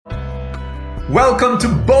Welcome to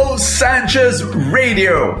Bo Sanchez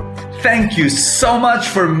Radio. Thank you so much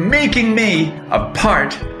for making me a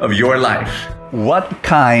part of your life. What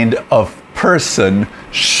kind of person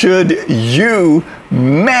should you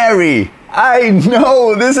marry? I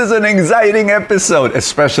know this is an exciting episode,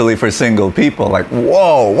 especially for single people. Like,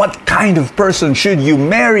 whoa, what kind of person should you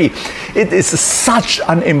marry? It is such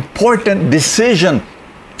an important decision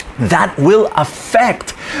that will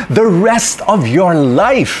affect the rest of your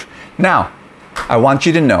life. Now, I want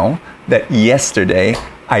you to know that yesterday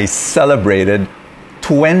I celebrated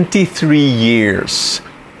 23 years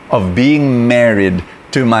of being married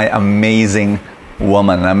to my amazing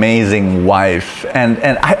woman, amazing wife. And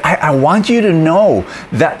I want you to know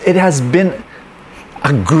that it has been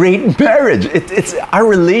a great marriage. Our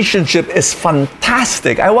relationship is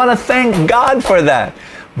fantastic. I want to thank God for that.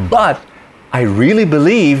 But I really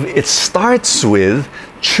believe it starts with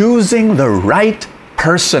choosing the right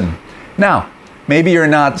person. Now, maybe you're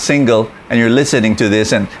not single and you're listening to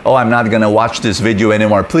this and, oh, I'm not going to watch this video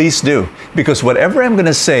anymore. Please do. Because whatever I'm going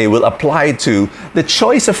to say will apply to the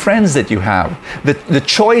choice of friends that you have, the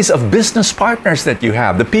choice of business partners that you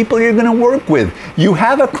have, the people you're going to work with. You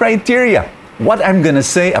have a criteria. What I'm going to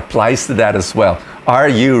say applies to that as well. Are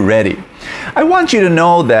you ready? I want you to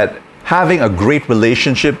know that having a great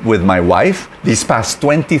relationship with my wife these past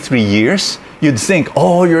 23 years, you'd think,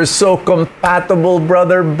 oh, you're so compatible,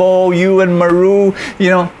 Brother Bo, you and Maru. You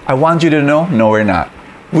know, I want you to know, no, we're not.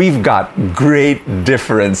 We've got great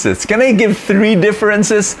differences. Can I give 3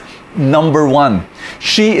 differences? Number 1,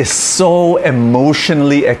 she is so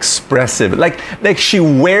emotionally expressive. Like she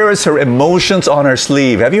wears her emotions on her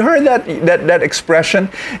sleeve. Have you heard that expression?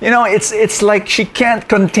 You know, it's like she can't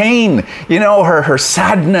contain, you know, her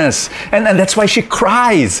sadness. And that's why she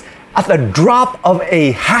cries at the drop of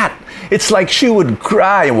a hat. It's like she would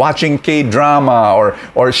cry watching K-drama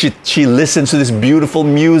or she listens to this beautiful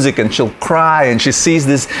music and she'll cry, and she sees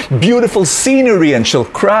this beautiful scenery and she'll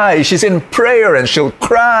cry. She's in prayer and she'll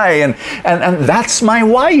cry, and that's my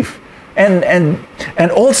wife.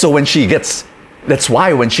 And also when she gets, that's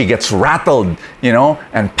why when she gets rattled, you know,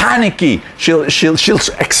 and panicky, she'll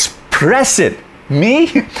express it.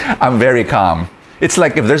 Me, I'm very calm. It's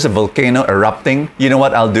like if there's a volcano erupting, you know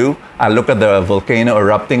what I'll do? I'll look at the volcano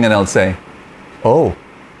erupting and I'll say, oh,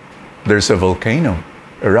 there's a volcano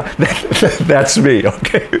erupting. That's me,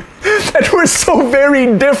 okay? And we're so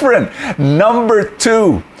very different. Number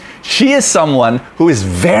 2, she is someone who is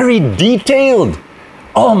very detailed.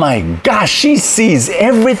 Oh my gosh, she sees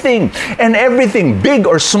everything, and everything, big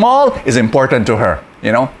or small, is important to her,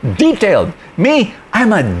 you know? Detailed. Me,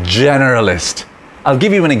 I'm a generalist. I'll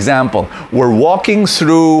give you an example. We're walking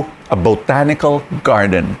through a botanical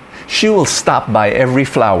garden. She will stop by every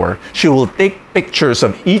flower. She will take pictures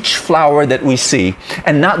of each flower that we see,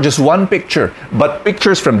 and not just one picture, but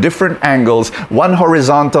pictures from different angles, one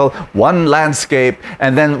horizontal, one landscape,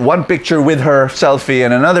 and then one picture with her selfie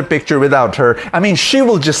and another picture without her. I mean, she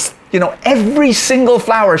will just, you know, every single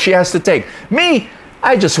flower she has to take. Me,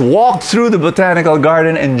 I just walk through the botanical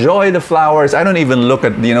garden, enjoy the flowers. I don't even look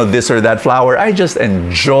at, you know, this or that flower. I just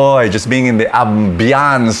enjoy just being in the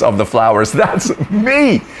ambiance of the flowers. That's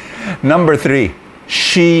me. Number 3,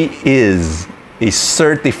 she is a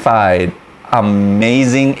certified,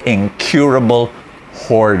 amazing, incurable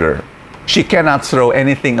hoarder. She cannot throw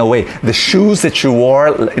anything away. The shoes that she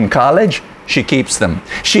wore in college, she keeps them.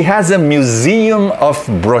 She has a museum of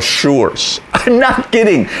brochures. I'm not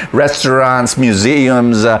kidding. Restaurants,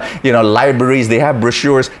 museums, libraries, they have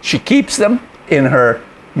brochures. She keeps them in her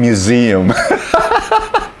museum.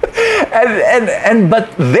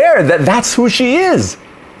 But that's who she is.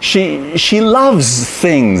 She loves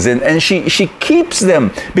things and she keeps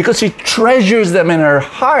them because she treasures them in her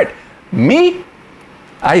heart. Me,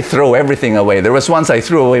 I throw everything away. There was once I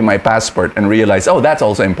threw away my passport and realized, oh, that's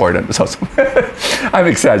also important. So I'm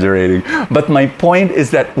exaggerating. But my point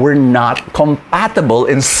is that we're not compatible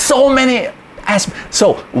in so many aspects.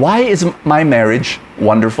 So why is my marriage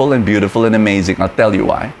wonderful and beautiful and amazing? I'll tell you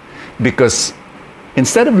why. Because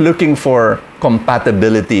instead of looking for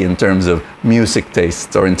compatibility in terms of music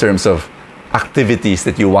tastes or in terms of activities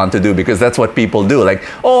that you want to do, because that's what people do. Like,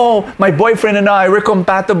 oh, my boyfriend and I, we're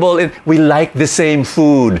compatible. We like the same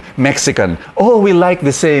food, Mexican. Oh, we like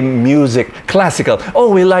the same music, classical.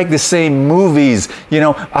 Oh, we like the same movies,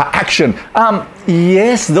 action.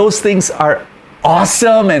 Yes, those things are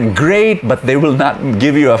awesome and great, but they will not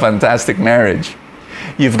give you a fantastic marriage.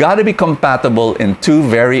 You've got to be compatible in 2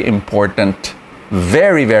 very,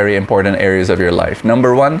 very important areas of your life.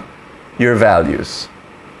 Number 1, your values.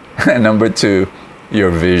 And number 2,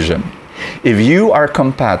 your vision. If you are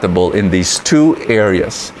compatible in these two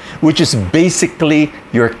areas, which is basically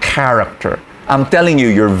your character, I'm telling you,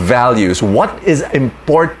 your values, what is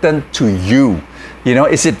important to you? You know,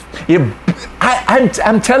 is it,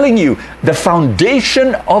 I'm telling you, the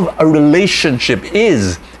foundation of a relationship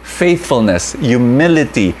is faithfulness,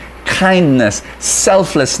 humility, kindness,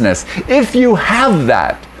 selflessness. If you have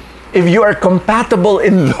that, if you are compatible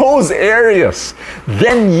in those areas,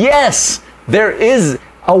 then yes, there is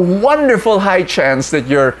a wonderful high chance that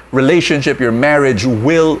your relationship, your marriage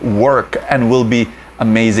will work and will be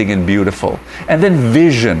amazing and beautiful. And then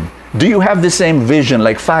vision. Do you have the same vision,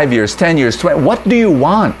 like 5 years, 10 years, 20? What do you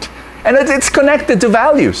want? And it's connected to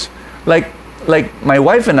values. Like my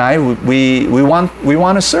wife and I, we want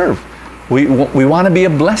to serve. We want to be a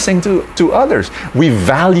blessing to others. We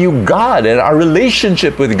value God and our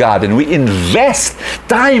relationship with God, and we invest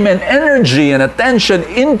time and energy and attention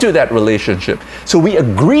into that relationship. So we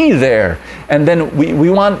agree there, and then we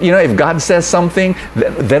want, you know, if God says something,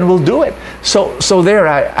 then we'll do it. So there,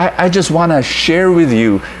 I just want to share with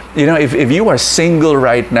you, you know, if you are single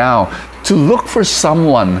right now, to look for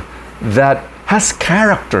someone that has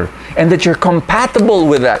character and that you're compatible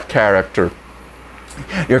with that character.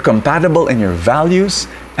 You're compatible in your values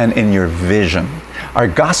and in your vision. Our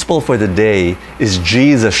gospel for the day is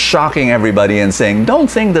Jesus shocking everybody and saying, don't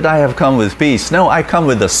think that I have come with peace. No, I come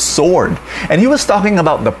with a sword. And he was talking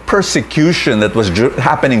about the persecution that was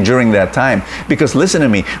happening during that time. Because listen to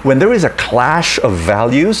me, when there is a clash of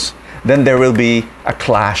values, then there will be a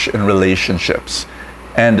clash in relationships.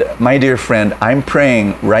 And my dear friend, I'm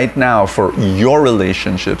praying right now for your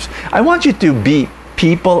relationships. I want you to be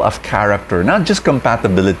people of character, not just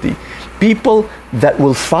compatibility. People that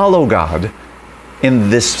will follow God in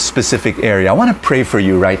this specific area. I want to pray for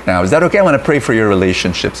you right now. Is that okay? I want to pray for your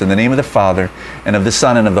relationships. In the name of the Father, and of the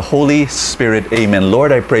Son, and of the Holy Spirit. Amen.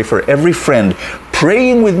 Lord, I pray for every friend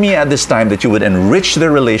praying with me at this time that you would enrich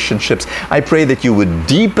their relationships. I pray that you would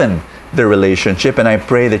deepen their relationship, and I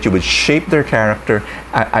pray that you would shape their character.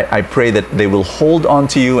 I pray that they will hold on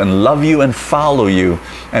to you and love you and follow you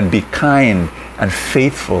and be kind and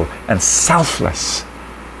faithful and selfless.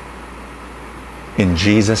 In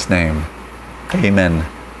Jesus' name, amen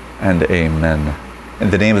and amen. In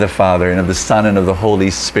the name of the Father, and of the Son, and of the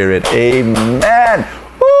Holy Spirit, amen.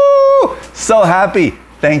 Woo! So happy.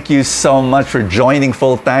 Thank you so much for joining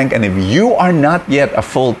Full Tank. And if you are not yet a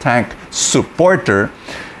Full Tank supporter,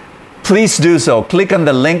 please do so. Click on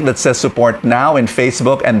the link that says support now in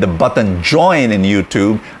Facebook and the button join in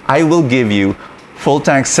YouTube. I will give you Full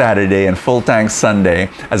Tank Saturday and Full Tank Sunday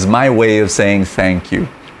as my way of saying thank you.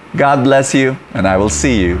 God bless you, and I will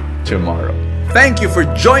see you tomorrow. Thank you for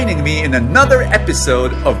joining me in another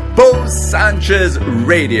episode of Bo Sanchez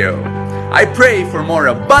Radio. I pray for more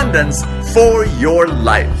abundance for your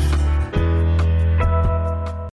life.